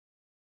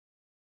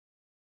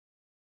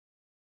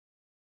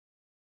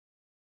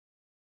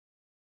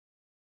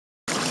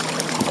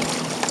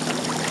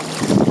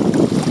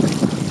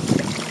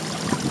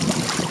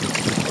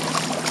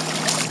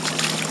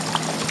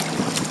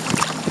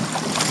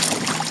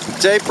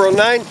It's April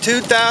 9th,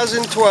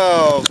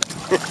 2012.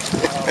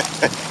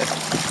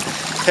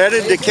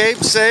 Headed to Cape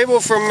Sable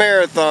from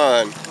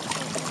Marathon.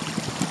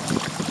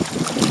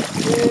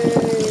 Yay.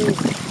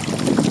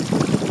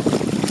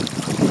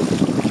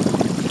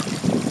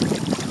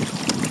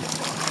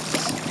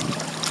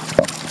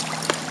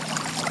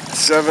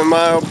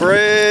 7-mile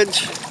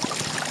bridge.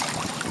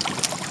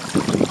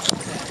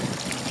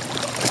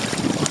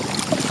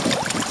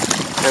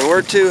 And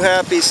we're two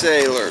happy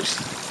sailors.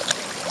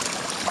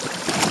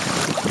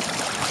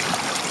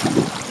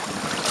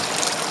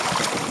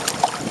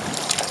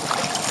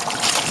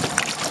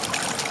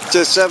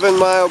 It's a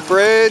 7-mile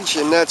bridge,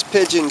 and that's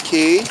Pigeon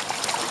Key.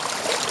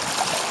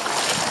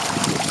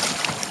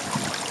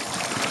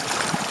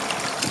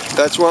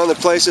 That's one of the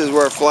places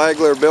where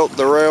Flagler built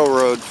the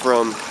railroad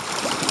from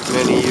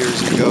many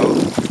years ago.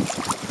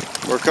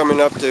 We're coming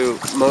up to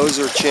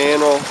Moser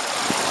Channel,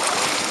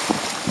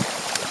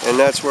 and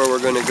that's where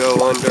we're going to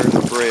go under the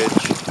bridge.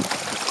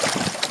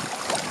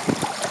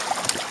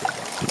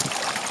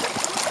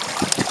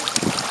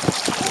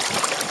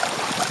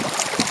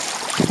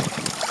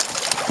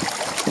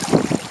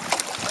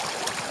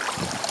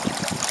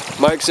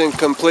 Mike's in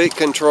complete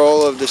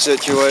control of the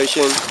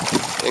situation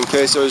in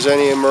case there's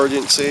any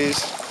emergencies.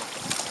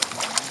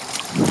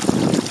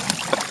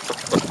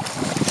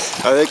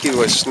 I think he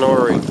was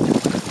snoring. Yeah,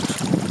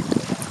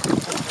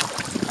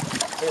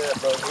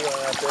 bud, we went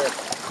out there.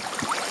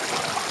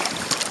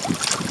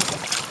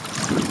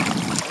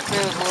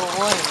 There's a little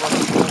wind.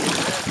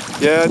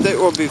 Yeah, I think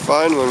we'll be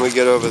fine when we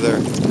get over there.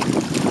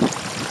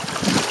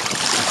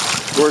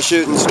 We're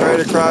shooting straight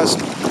across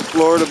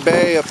Florida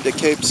Bay up to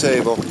Cape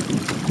Sable.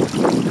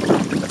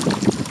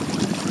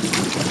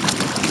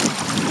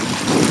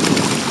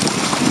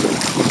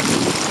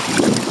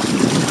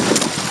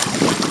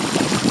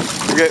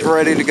 We're getting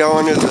ready to go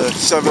under the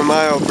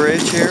 7-mile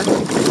bridge here.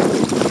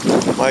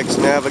 Mike's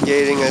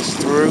navigating us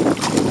through.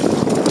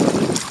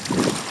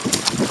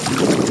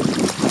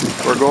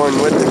 We're going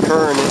with the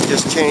current. It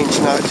just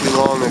changed not too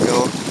long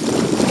ago.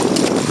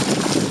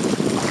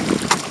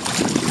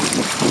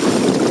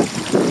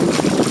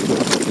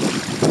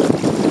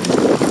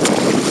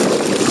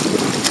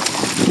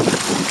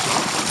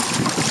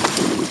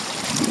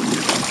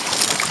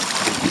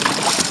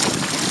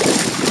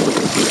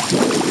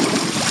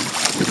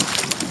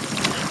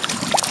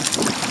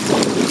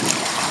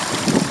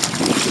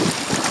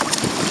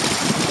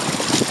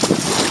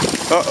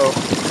 Uh-oh.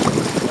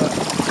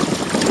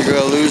 We're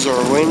going to lose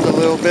our wind a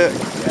little bit?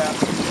 Yeah.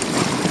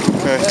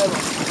 Okay.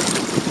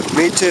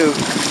 Me too.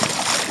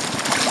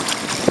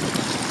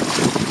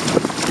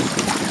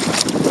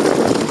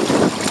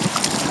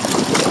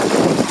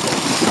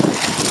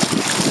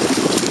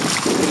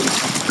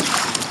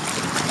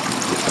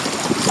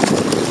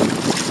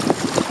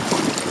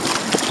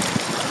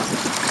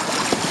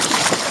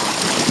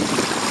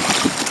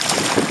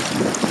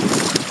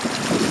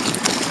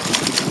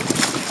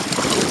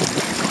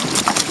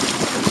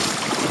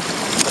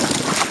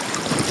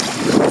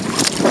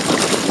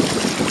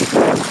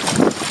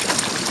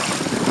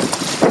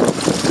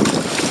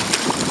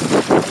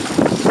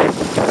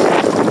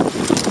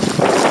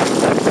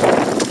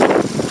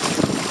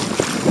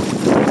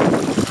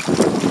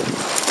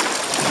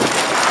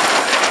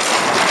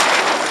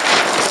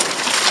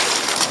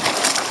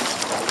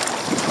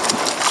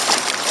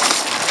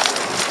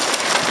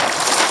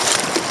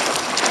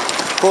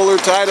 Pull her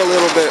tight a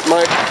little bit,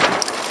 Mike.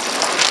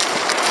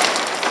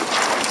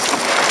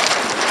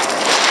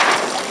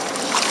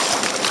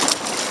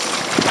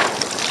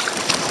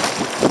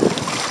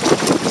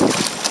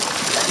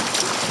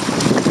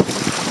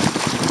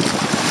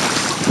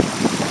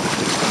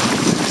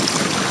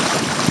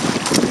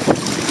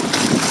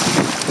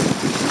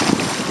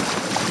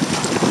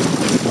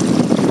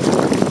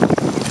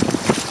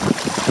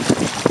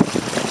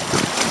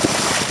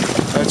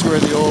 That's where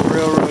the old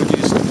railroad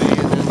used to be,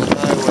 and then the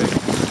highway.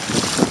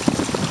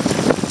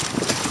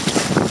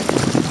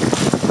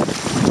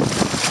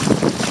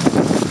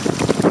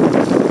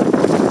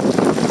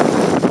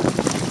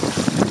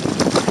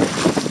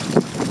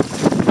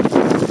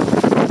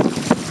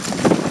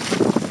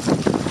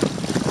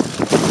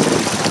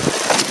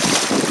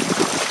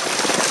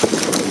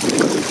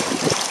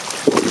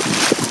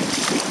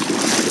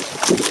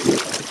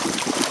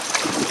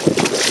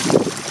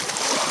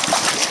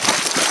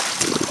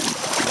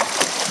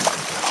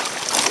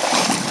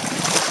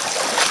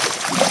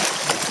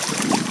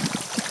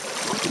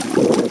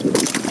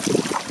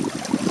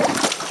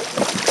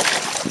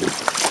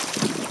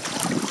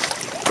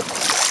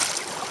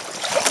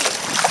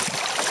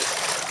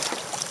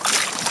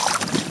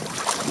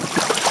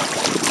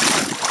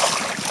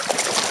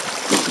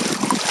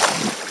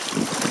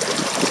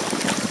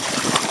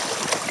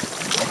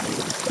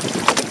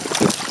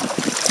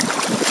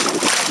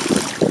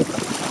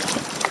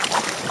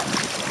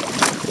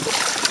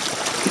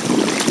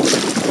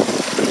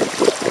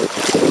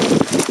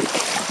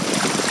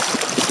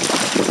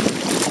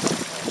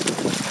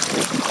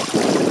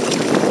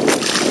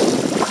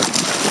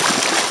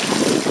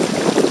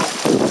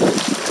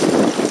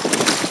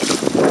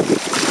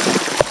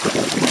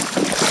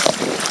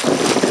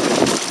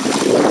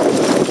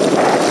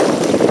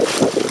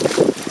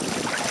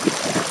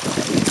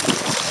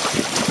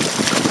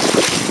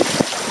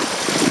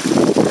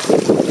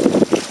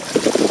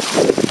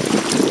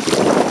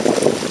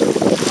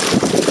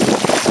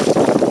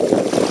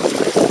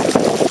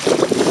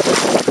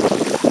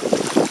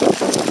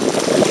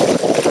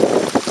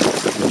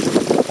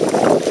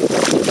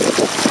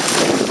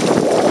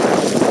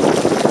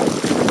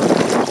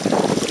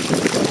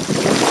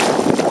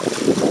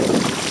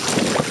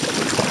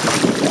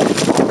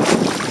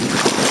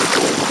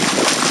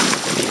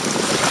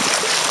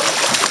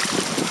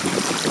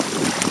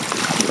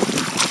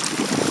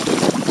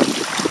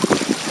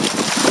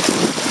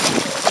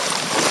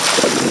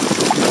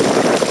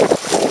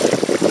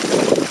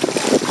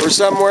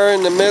 somewhere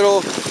in the middle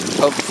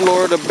of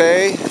Florida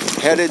Bay,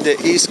 headed to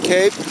East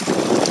Cape.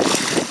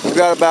 We've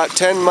got about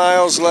 10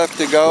 miles left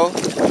to go.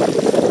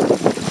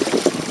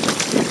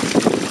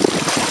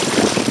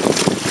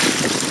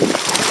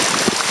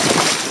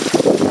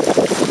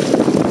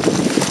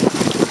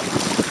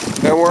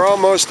 And we're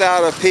almost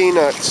out of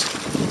peanuts.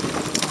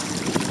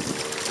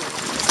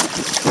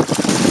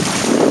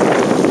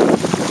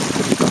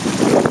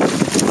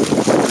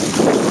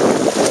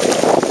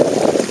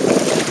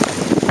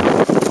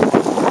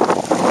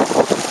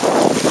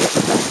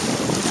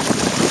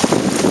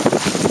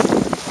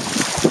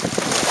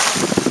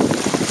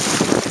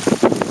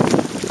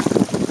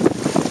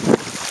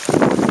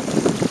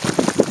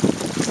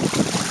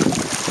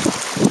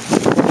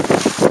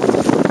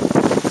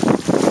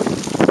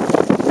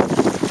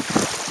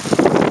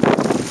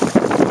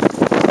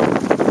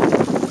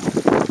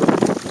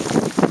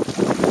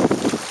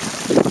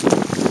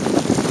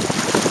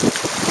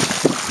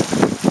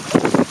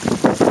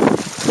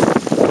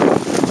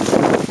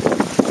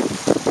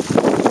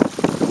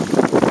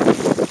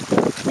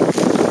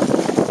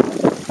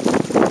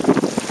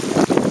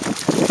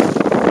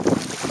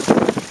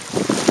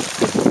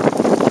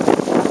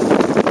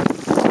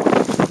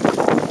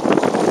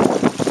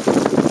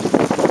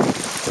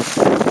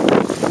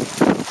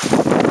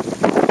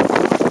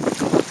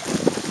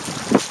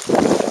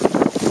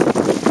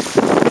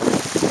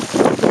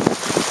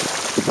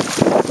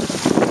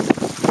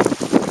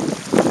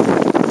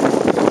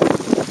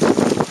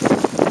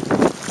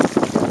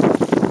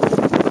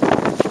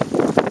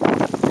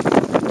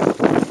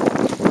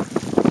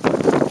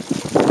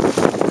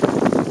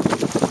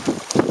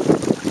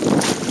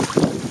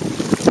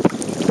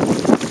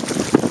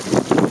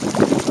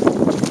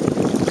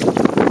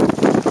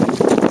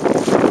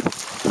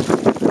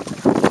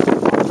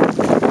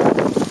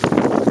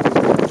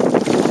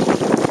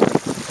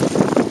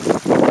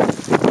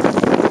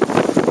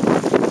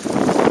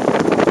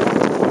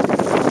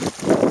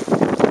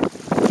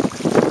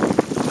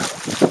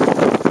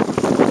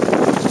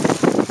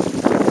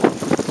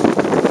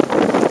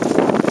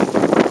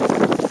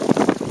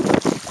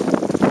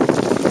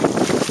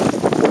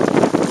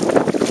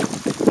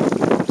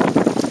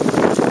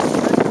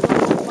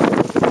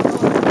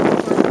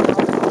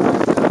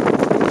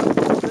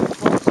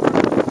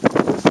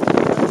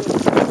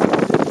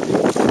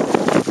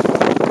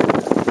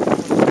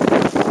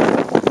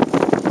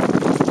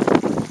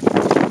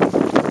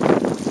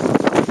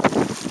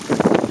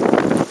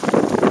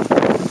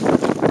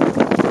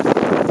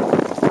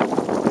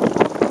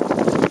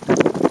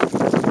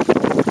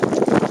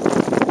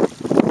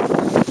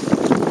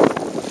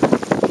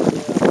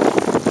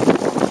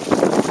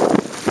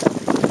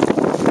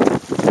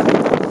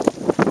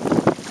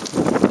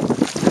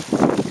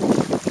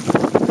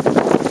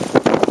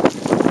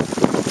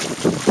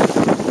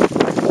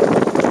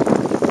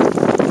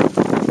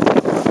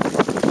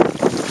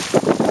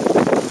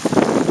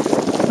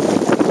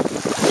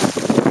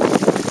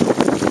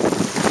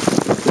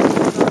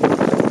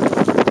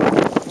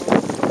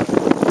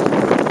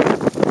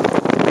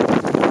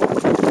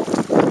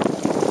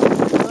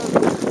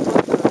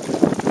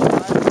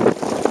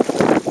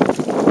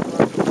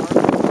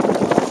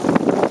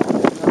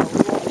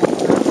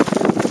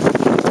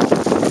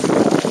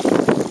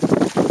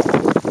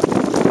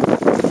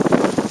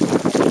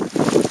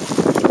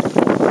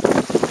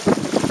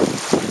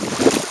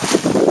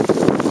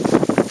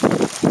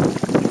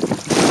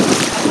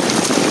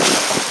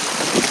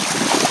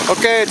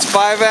 Okay, it's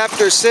 5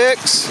 after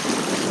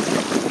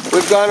 6.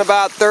 We've gone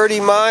about 30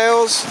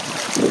 miles.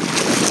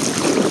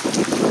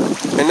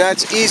 And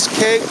that's East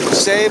Cape,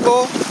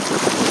 Sable.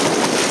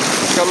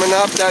 Coming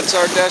up, that's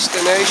our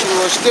destination.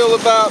 We're still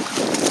about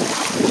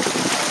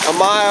 1.25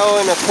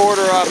 miles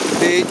off the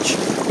beach.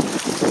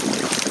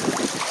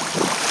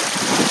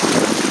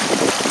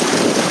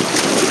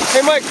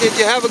 Hey Mike, did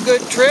you have a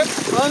good trip?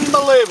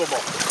 Unbelievable.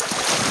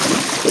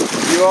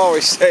 You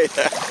always say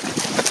that.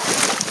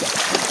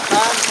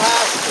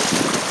 Fantastic.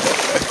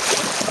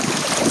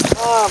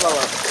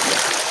 Marvelous.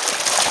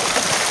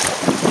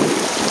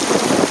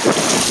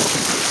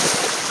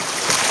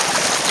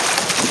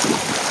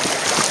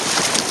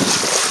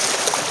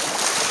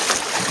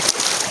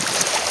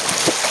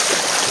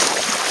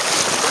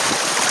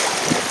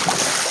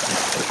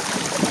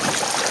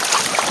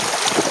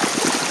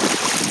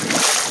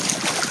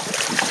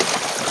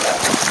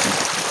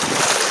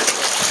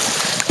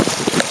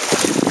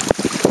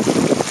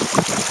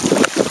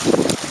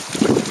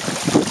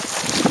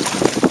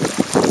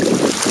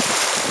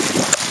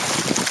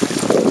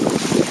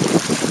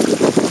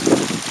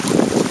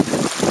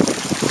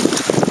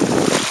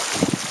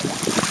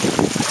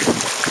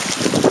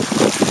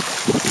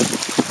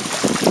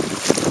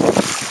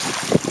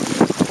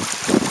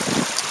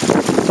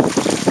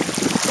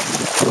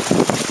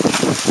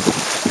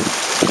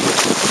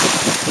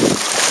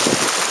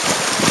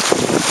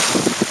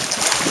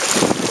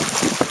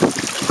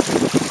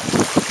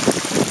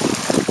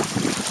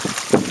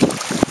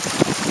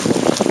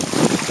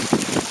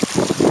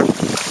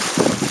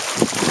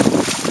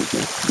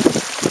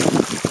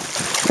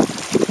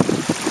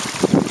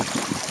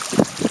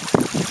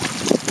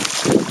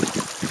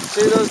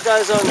 See those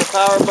guys on the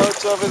power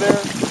boats over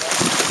there?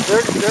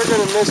 They're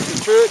gonna miss the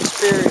true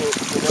experience,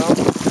 you know?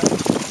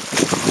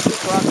 The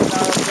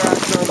crocodile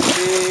tracks on the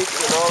beach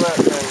and all that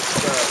kind of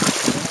stuff.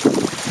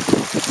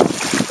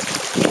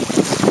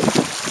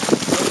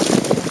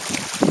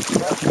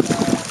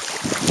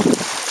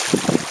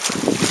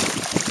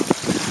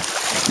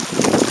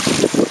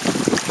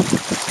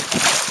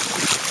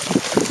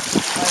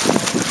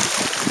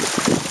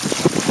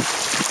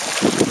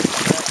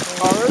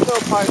 Oh, there's no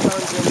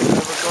pythons in the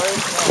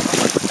Everglades.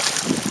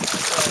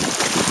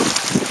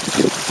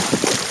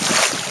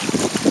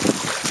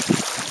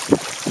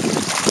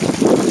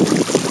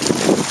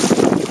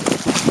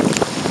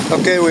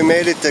 Okay, we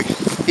made it to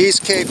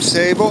East Cape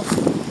Sable,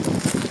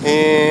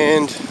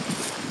 and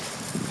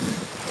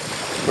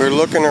we're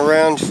looking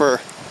around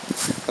for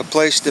a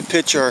place to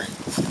pitch our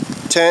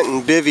tent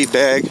and bivy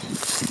bag,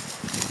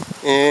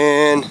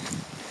 and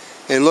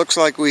it looks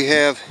like we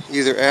have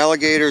either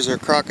alligators or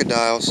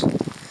crocodiles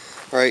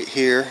right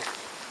here.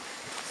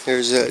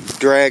 There's a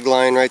drag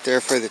line right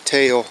there for the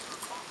tail.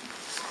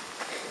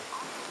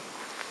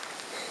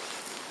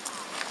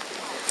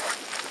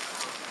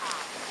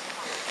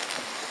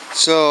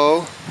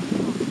 So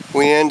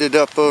we ended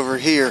up over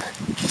here.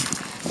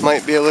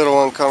 Might be a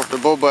little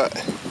uncomfortable, but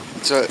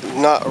it's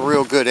not a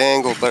real good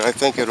angle, but I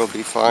think it'll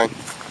be fine.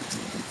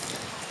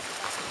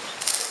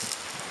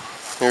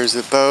 There's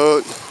the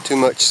boat. Too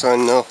much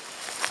sun though.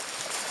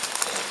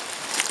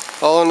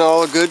 All in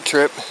all, a good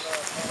trip.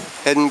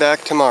 Heading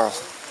back tomorrow.